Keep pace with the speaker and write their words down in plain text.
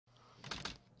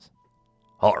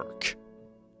Hark.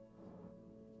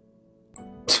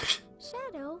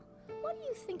 Shadow, what do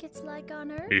you think it's like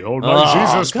on Earth? Behold my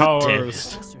Jesus God damn powers!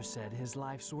 it. Professor said his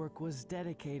life's work was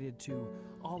dedicated to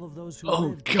all of those who Oh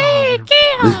lived. Hey, god!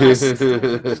 Chaos!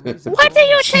 What do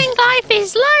you think life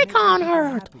is like on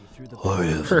Earth? I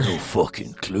have no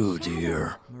fucking clue,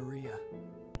 dear. Maria.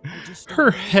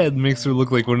 Her head makes her look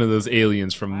like one of those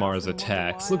aliens from Mars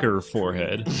Attacks. Look at her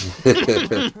forehead.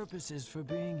 Purposes for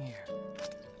being here.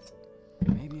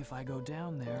 Maybe if I go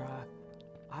down there,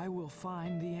 I will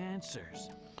find the answers.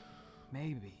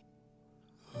 Maybe.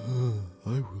 I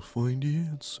will find the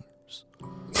answers.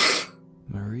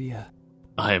 Maria.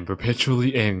 I am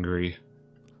perpetually angry.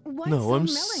 What's No, so I'm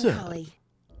melancholy?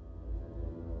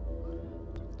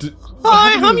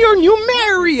 I am your new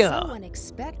So Maria!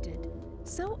 unexpected.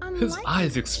 So unlike His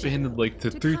eyes expanded like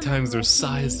to 3 times their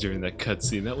size during. during that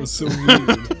cutscene. That was so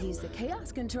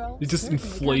weird. It just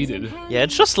inflated. Yeah,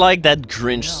 it's just like that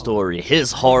Grinch story.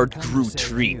 His heart grew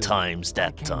 3 times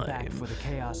that time.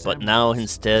 But now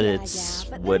instead it's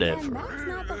whatever. That's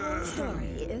not the whole story,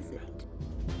 is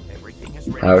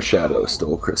it? How Shadow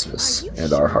stole Christmas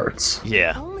and our hearts.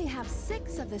 Yeah. Only have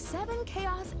 6 of the 7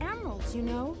 Chaos Emeralds, you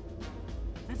know.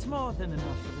 That's more than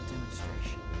enough for the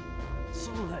demonstration.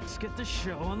 So let's get the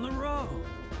show on the road.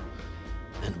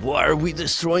 And why are we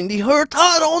destroying the Earth?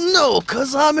 I don't know,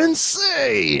 cause I'm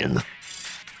insane!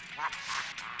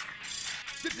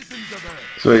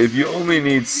 So if you only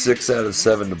need 6 out of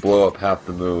 7 to blow up half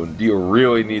the moon, do you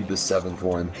really need the 7th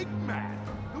one?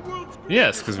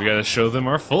 Yes, because we gotta show them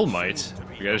our full might.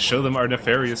 We gotta show them our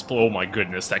nefarious. Oh my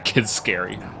goodness, that kid's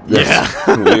scary. Yeah.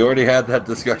 We already had that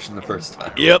discussion the first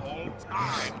time. Yep.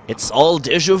 It's all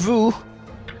deja vu.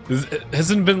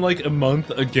 Hasn't it been like a month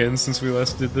again since we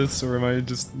last did this, or am I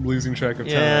just losing track of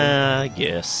time? Yeah, I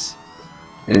guess.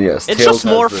 And yes, It's Tails just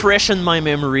more has the- fresh in my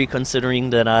memory considering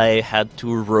that I had to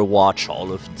rewatch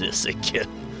all of this again.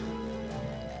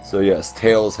 So yes,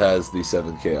 Tails has the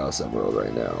 7th Chaos Emerald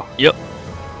right now. Yep.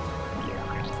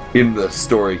 In the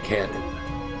story canon.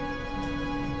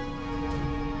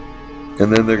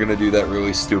 And then they're gonna do that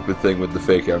really stupid thing with the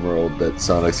fake emerald that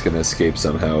Sonic's gonna escape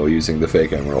somehow using the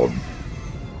fake emerald.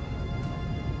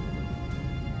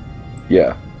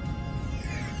 Yeah.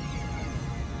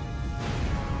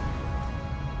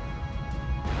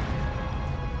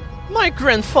 My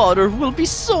grandfather will be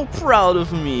so proud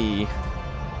of me.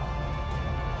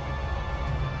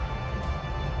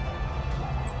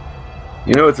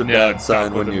 You know it's a Yeah, bad sign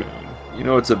back with when the you... moon. You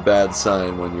know it's a bad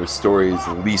sign when your story's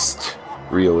least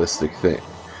realistic thing,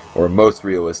 or most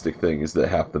realistic thing, is that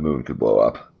half the moon could blow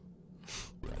up.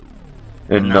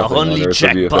 And Now nothing on only Earth would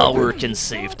Jack be Bauer affected. can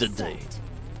save the day.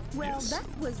 Well, that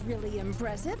was really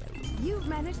impressive. You've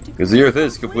managed to 'Cause the Earth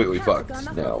is complete completely havoc fucked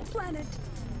on the now, whole planet.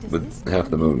 Does with this half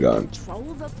the mean moon we gone.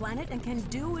 Control the planet and can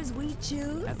do as we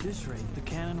choose. At this rate, the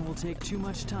cannon will take too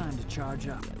much time to charge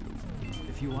up.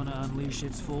 If you want to unleash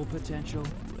its full potential,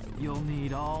 you'll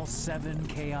need all 7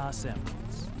 Chaos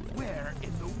Emeralds. Where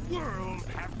in the world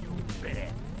have you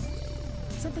been?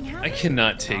 Something I happened?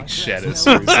 cannot take Shadow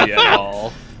seriously at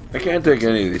all. I can't take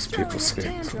any of these Throwing people a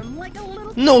seriously. tantrum like a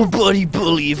little Nobody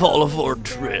believe all of our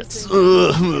threats.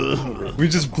 We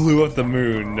just blew up the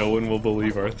moon. No one will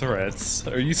believe our threats.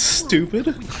 Are you stupid?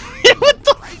 What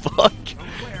the fuck?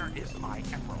 Where is my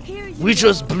emerald? Here you We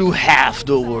just blew half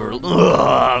the world.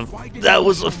 Ugh, that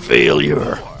was a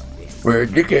failure.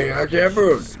 Where's the Chaos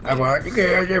Emerald? I want the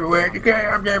Chaos Emerald. Where's the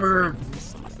Chaos Emerald?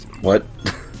 What?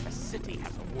 A city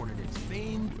has awarded its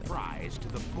famed prize to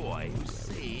the boy who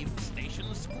saved Station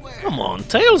Square. Come on,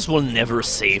 Tails will never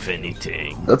save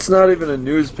anything. That's not even a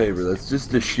newspaper. That's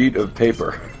just a sheet of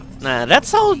paper. Nah,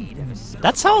 that's how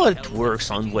it works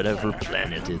on whatever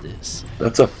planet it is.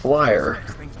 That's a flyer.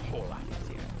 Things a whole lot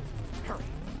easier. Hurry,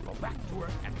 go back to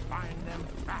Earth and find them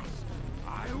fast.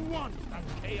 I want that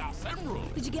Chaos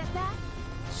Emerald. Did you get that?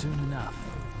 Soon enough,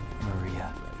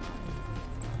 Maria.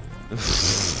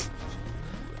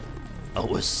 I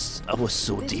was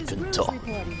so This deep is in Bruce thought.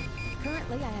 reporting.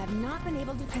 Currently, I have not been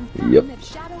able to confirm Yep. if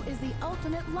Shadow is the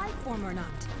ultimate life form or not.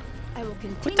 I will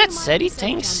continue With that my said, he research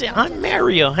thinks on I'm the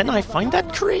Mario, and I will find that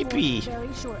follow up creepy. very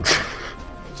shortly.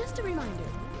 Just a reminder,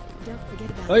 don't forget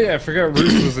about Oh yeah, I forgot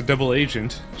Ruth was a double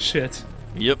agent. Shit.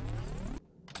 Yep.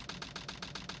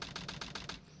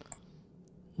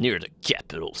 Near the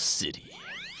capital city.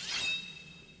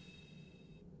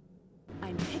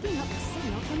 I'm picking up a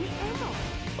signal from the emerald.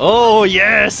 Oh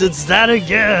yes, it's that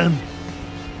again!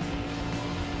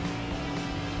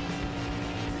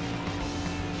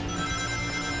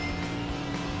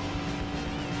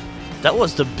 That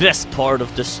was the best part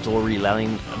of the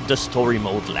storyline, the story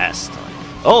mode last time.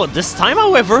 Oh, this time,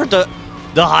 however,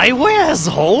 The highway has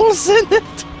holes in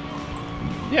it?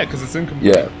 Yeah, because it's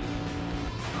incomplete. Yeah.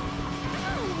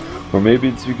 Or maybe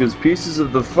it's because pieces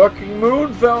of the fucking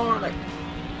moon fell on it.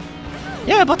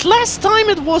 Yeah, but last time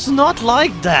it was not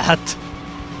like that.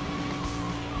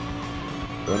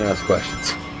 Don't ask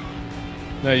questions.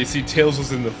 No, you see, Tails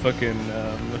was in the fucking,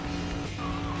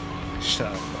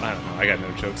 Shut up. I don't know. I got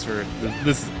no jokes for it.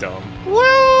 This is dumb.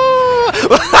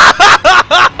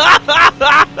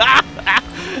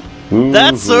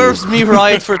 That serves me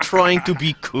right for trying to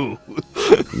be cool.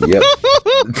 Yep.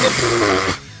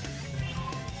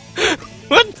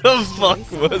 What the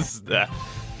fuck was that?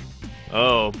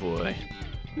 Oh boy.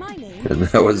 My name And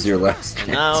that was your last chance.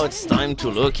 Now it's time to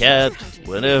look at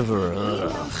whatever.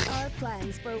 our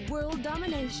plans for world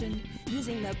domination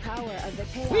using the power of the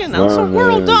chaos. We announced our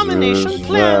world domination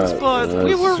plans, but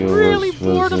we were really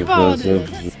bored about it.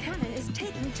 This cannon is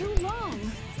taking too long,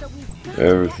 so we've got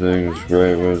Everything's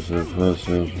great with the that fox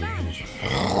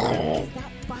boy.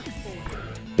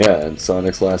 Yeah, and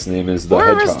Sonic's last name is the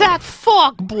Where Hedgehog. is that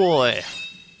fuck boy?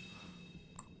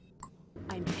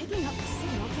 I'm picking up the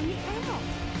signal from the arrow.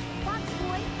 Fox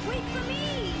boy, wait for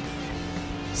me!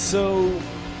 So,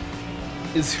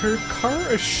 is her car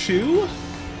a shoe?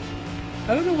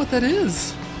 I don't know what that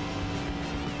is.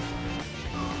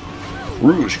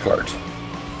 Rouge Cart.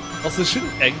 Also,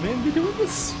 shouldn't Eggman be doing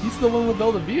this? He's the one with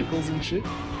all the vehicles and shit.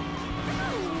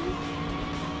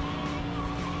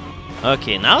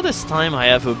 Okay, now this time I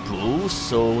have a bow,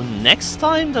 so next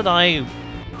time that I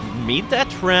meet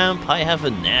that ramp, I have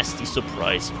a nasty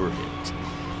surprise for it.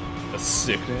 A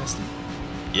sick nasty.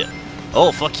 Yeah.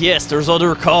 Oh, fuck yes, there's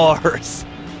other cars!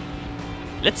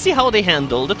 Let's see how they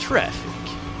handle the traffic.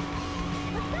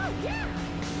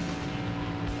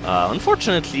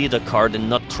 Unfortunately, the car did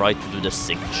not try to do the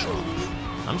sick jump.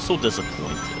 I'm so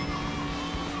disappointed.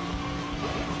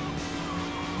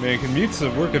 Man, commutes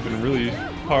at work have been really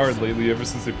hard lately ever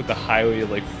since they put the highway at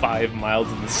like 5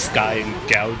 miles in the sky and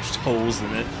gouged holes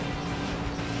in it.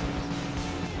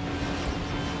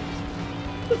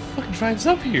 Who the fuck drives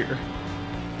up here?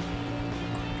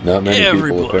 Not many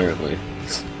Everybody. people, apparently.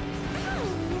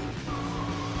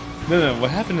 No,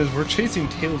 what happened is we're chasing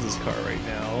Tails' car right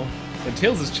now, and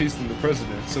Tails is chasing the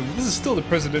president, so this is still the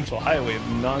presidential highway of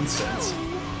nonsense.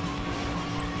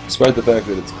 Despite the fact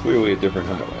that it's clearly a different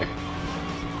highway.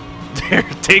 There,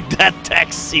 take that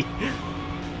taxi!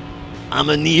 I'm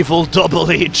an evil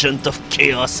double agent of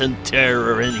chaos and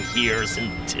terror and here's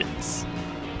and tits.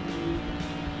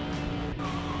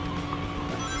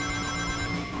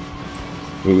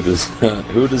 Who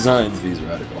designs these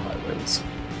radical highways?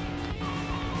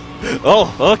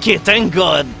 Oh, okay, thank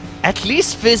God. At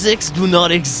least physics do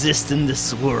not exist in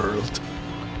this world.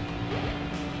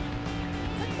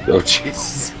 Oh,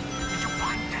 Jesus.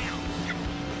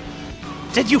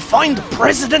 Did you find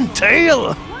President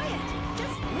Tail? Quiet!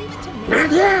 Just leave it to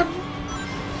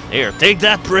me. Here, take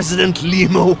that, President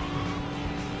Limo.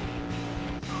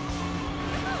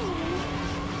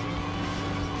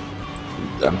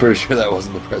 I'm pretty sure that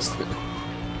wasn't the president.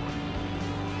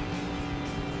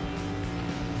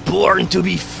 Born to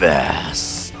be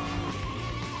fast.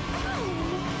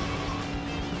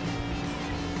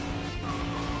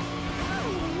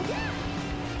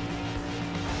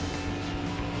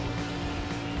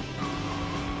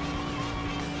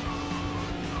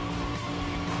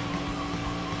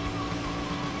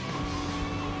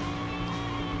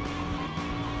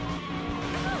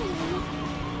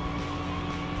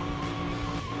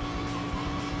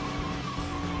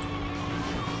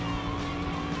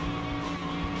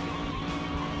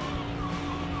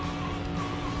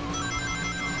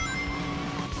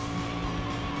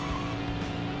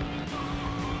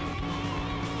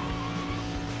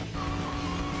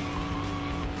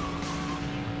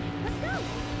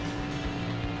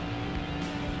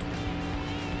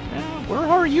 Where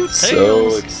are you, Tails?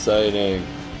 So exciting.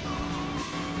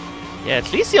 Yeah,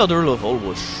 at least the other level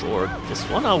was short. This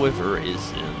one, however,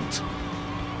 isn't.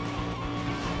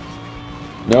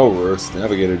 No worse.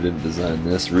 Navigator didn't design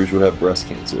this. Rouge would have breast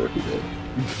cancer if he did.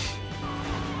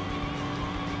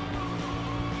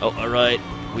 Oh, alright.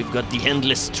 We've got the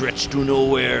endless stretch to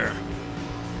nowhere.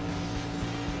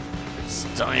 It's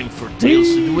time for Tails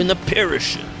to do an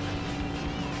apparition.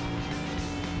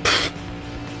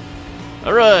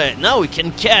 Alright, now we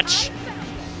can catch...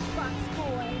 Fox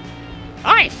boy.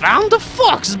 I found the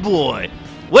Fox Boy!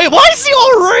 Wait, why is he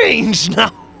orange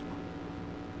now?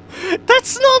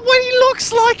 That's not what he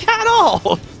looks like at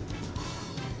all!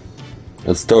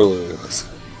 That's totally what it looks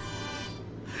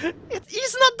like.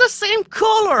 He's not the same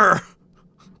color!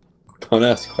 Don't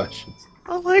ask questions.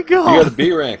 Oh my You god! got a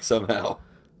B rank somehow.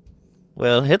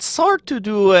 Well, it's hard to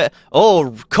do.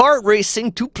 Oh, kart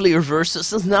racing 2-player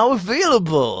versus is now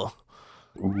available.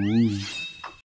 Ooh.